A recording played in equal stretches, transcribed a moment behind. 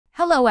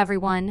Hello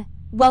everyone,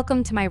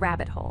 welcome to my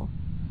rabbit hole.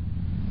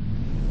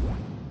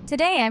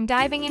 Today I'm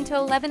diving into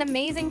 11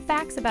 amazing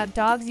facts about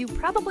dogs you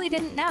probably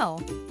didn't know.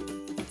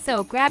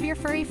 So grab your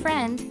furry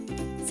friend,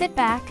 sit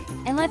back,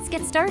 and let's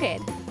get started.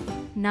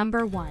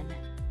 Number 1.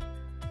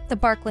 The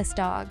barkless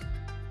dog.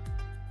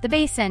 The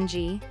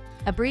Basenji,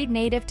 a breed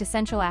native to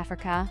Central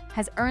Africa,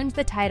 has earned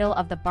the title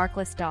of the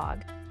barkless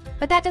dog.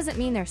 But that doesn't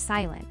mean they're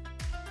silent.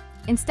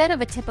 Instead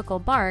of a typical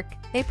bark,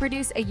 they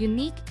produce a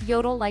unique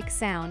yodel-like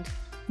sound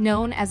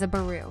known as a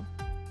baru.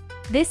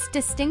 This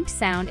distinct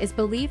sound is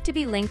believed to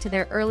be linked to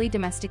their early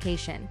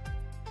domestication.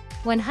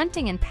 When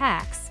hunting in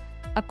packs,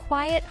 a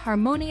quiet,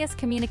 harmonious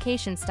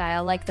communication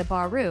style like the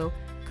baru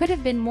could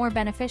have been more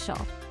beneficial.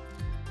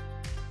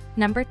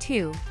 Number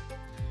 2.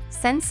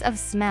 Sense of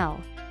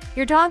smell.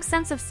 Your dog's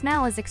sense of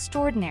smell is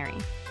extraordinary.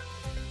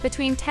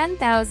 Between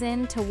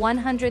 10,000 to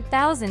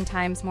 100,000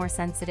 times more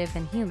sensitive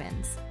than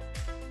humans.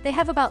 They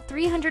have about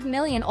 300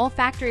 million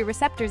olfactory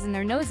receptors in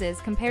their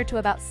noses compared to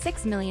about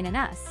 6 million in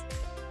us.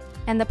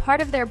 And the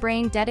part of their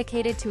brain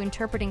dedicated to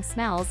interpreting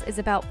smells is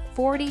about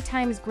 40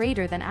 times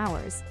greater than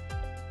ours,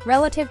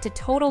 relative to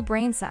total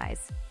brain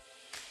size.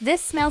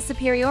 This smell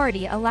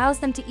superiority allows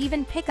them to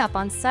even pick up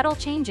on subtle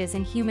changes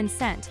in human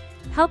scent,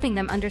 helping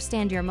them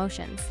understand your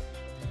emotions.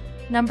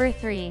 Number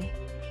 3.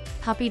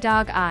 Puppy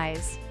dog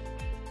eyes.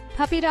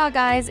 Puppy dog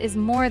eyes is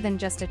more than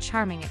just a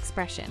charming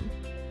expression.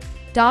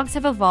 Dogs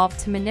have evolved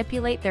to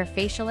manipulate their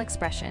facial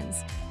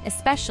expressions,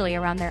 especially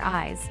around their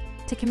eyes,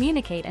 to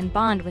communicate and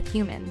bond with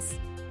humans.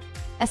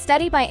 A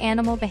study by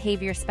animal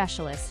behavior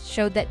specialists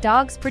showed that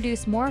dogs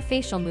produce more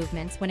facial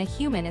movements when a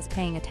human is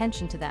paying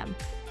attention to them,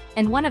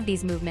 and one of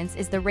these movements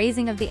is the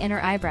raising of the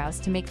inner eyebrows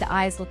to make the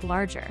eyes look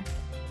larger.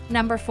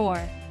 Number 4.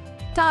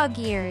 Dog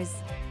ears.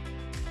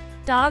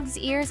 Dogs'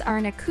 ears are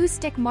an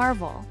acoustic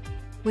marvel.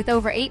 With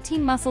over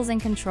 18 muscles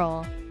in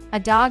control, a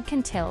dog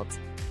can tilt,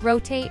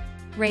 rotate,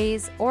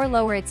 raise, or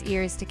lower its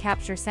ears to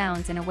capture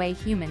sounds in a way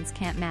humans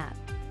can't map.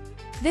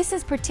 This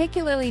is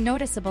particularly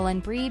noticeable in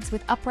breeds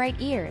with upright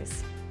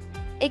ears.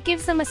 It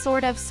gives them a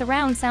sort of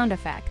surround sound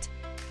effect,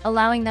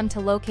 allowing them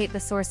to locate the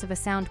source of a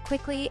sound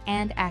quickly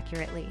and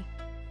accurately.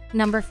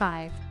 Number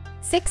 5.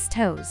 6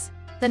 toes.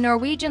 The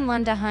Norwegian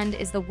Lundehund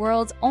is the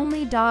world's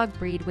only dog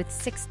breed with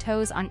 6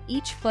 toes on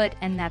each foot,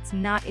 and that's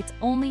not its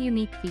only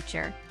unique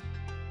feature.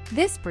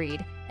 This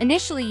breed,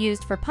 initially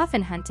used for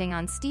puffin hunting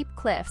on steep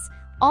cliffs,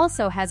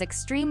 also has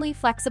extremely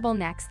flexible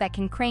necks that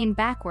can crane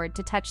backward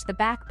to touch the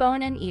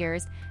backbone and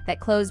ears that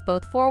close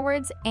both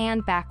forwards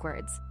and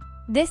backwards.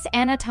 This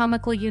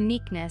anatomical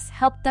uniqueness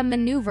helped them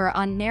maneuver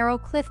on narrow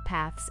cliff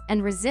paths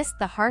and resist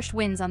the harsh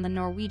winds on the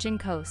Norwegian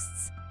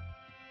coasts.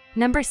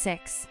 Number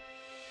 6.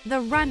 The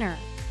runner.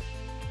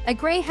 A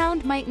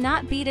greyhound might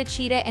not beat a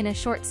cheetah in a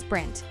short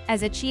sprint,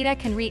 as a cheetah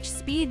can reach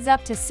speeds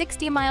up to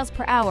 60 miles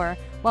per hour,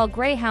 while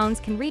greyhounds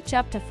can reach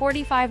up to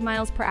 45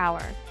 miles per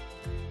hour.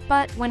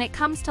 But when it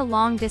comes to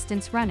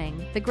long-distance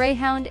running, the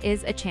greyhound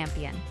is a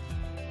champion.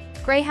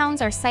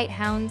 Greyhounds are sight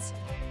hounds,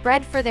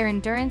 bred for their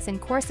endurance in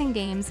coursing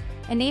games,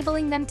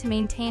 enabling them to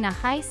maintain a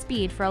high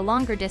speed for a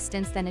longer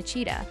distance than a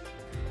cheetah.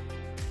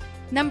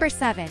 Number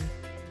 7.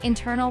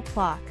 Internal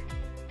clock.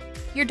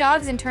 Your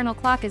dog's internal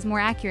clock is more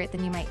accurate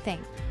than you might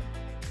think.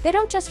 They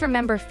don't just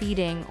remember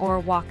feeding or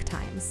walk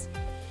times.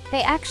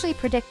 They actually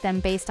predict them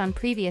based on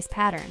previous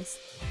patterns.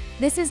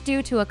 This is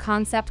due to a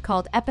concept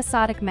called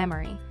episodic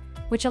memory,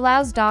 which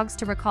allows dogs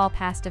to recall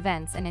past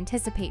events and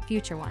anticipate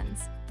future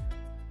ones.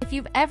 If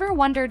you've ever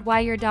wondered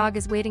why your dog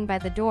is waiting by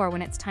the door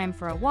when it's time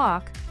for a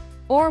walk,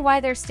 or why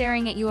they're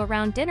staring at you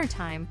around dinner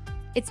time,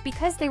 it's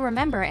because they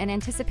remember and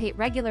anticipate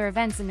regular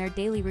events in their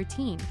daily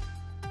routine.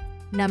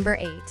 Number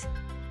 8.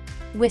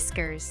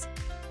 Whiskers.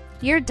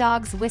 Your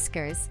dog's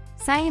whiskers,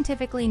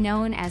 scientifically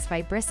known as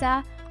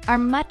vibrissa, are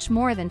much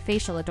more than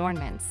facial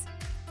adornments.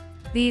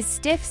 These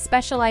stiff,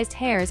 specialized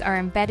hairs are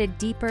embedded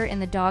deeper in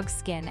the dog's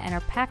skin and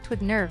are packed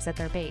with nerves at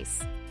their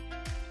base.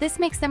 This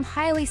makes them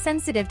highly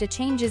sensitive to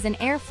changes in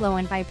airflow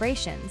and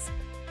vibrations,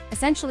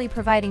 essentially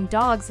providing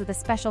dogs with a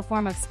special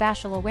form of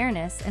spatial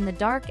awareness in the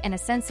dark and a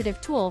sensitive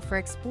tool for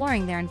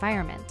exploring their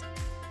environment.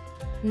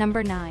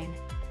 Number 9.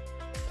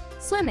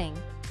 Swimming.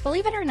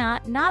 Believe it or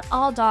not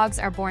all dogs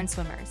are born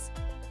swimmers.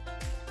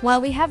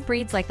 While we have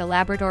breeds like the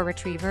Labrador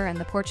Retriever and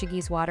the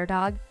Portuguese Water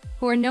Dog,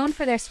 who are known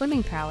for their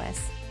swimming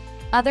prowess,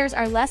 others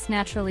are less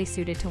naturally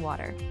suited to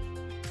water.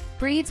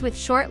 Breeds with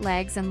short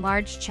legs and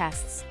large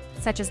chests,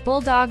 such as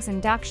bulldogs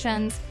and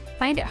dachshunds,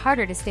 find it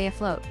harder to stay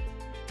afloat.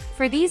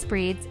 For these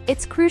breeds,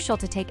 it's crucial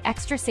to take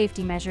extra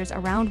safety measures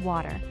around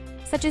water,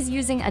 such as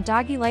using a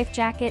doggy life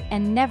jacket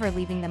and never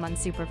leaving them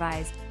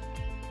unsupervised.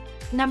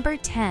 Number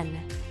 10.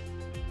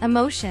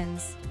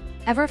 Emotions.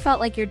 Ever felt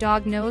like your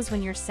dog knows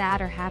when you're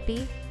sad or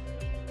happy?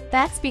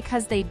 That's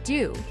because they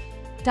do.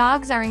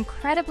 Dogs are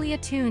incredibly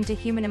attuned to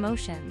human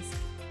emotions.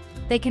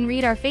 They can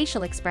read our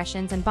facial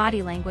expressions and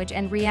body language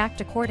and react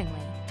accordingly.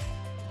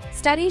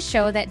 Studies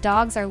show that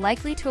dogs are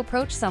likely to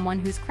approach someone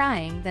who's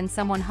crying than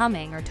someone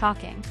humming or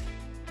talking,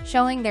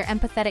 showing they're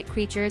empathetic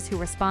creatures who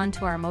respond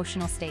to our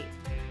emotional state.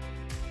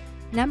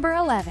 Number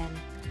 11.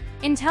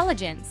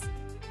 Intelligence.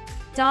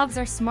 Dogs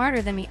are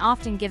smarter than we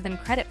often give them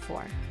credit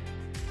for.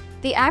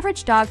 The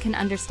average dog can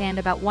understand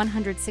about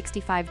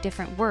 165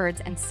 different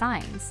words and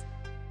signs.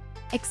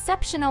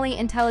 Exceptionally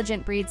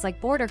intelligent breeds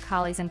like border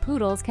collies and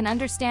poodles can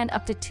understand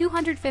up to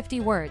 250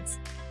 words.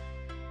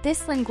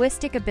 This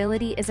linguistic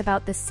ability is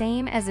about the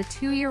same as a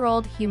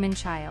 2-year-old human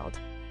child.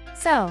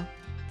 So,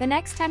 the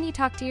next time you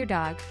talk to your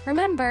dog,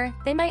 remember,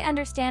 they might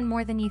understand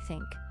more than you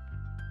think.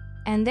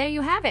 And there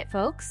you have it,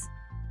 folks.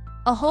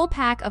 A whole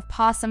pack of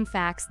possum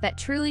facts that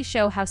truly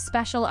show how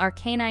special our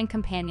canine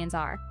companions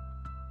are.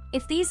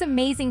 If these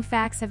amazing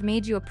facts have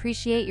made you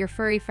appreciate your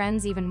furry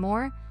friends even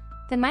more,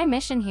 then my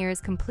mission here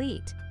is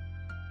complete.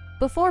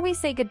 Before we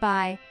say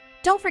goodbye,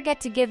 don't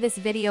forget to give this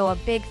video a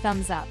big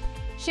thumbs up,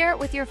 share it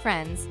with your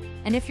friends,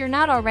 and if you're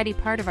not already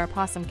part of our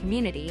possum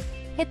community,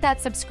 hit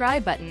that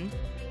subscribe button.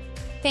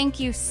 Thank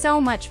you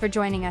so much for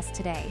joining us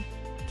today.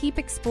 Keep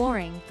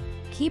exploring,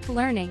 keep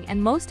learning,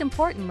 and most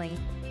importantly,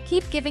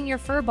 keep giving your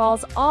fur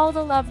balls all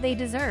the love they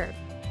deserve.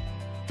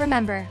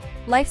 Remember,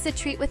 life's a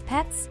treat with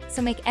pets,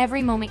 so make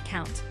every moment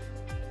count.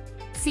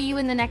 See you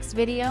in the next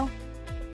video.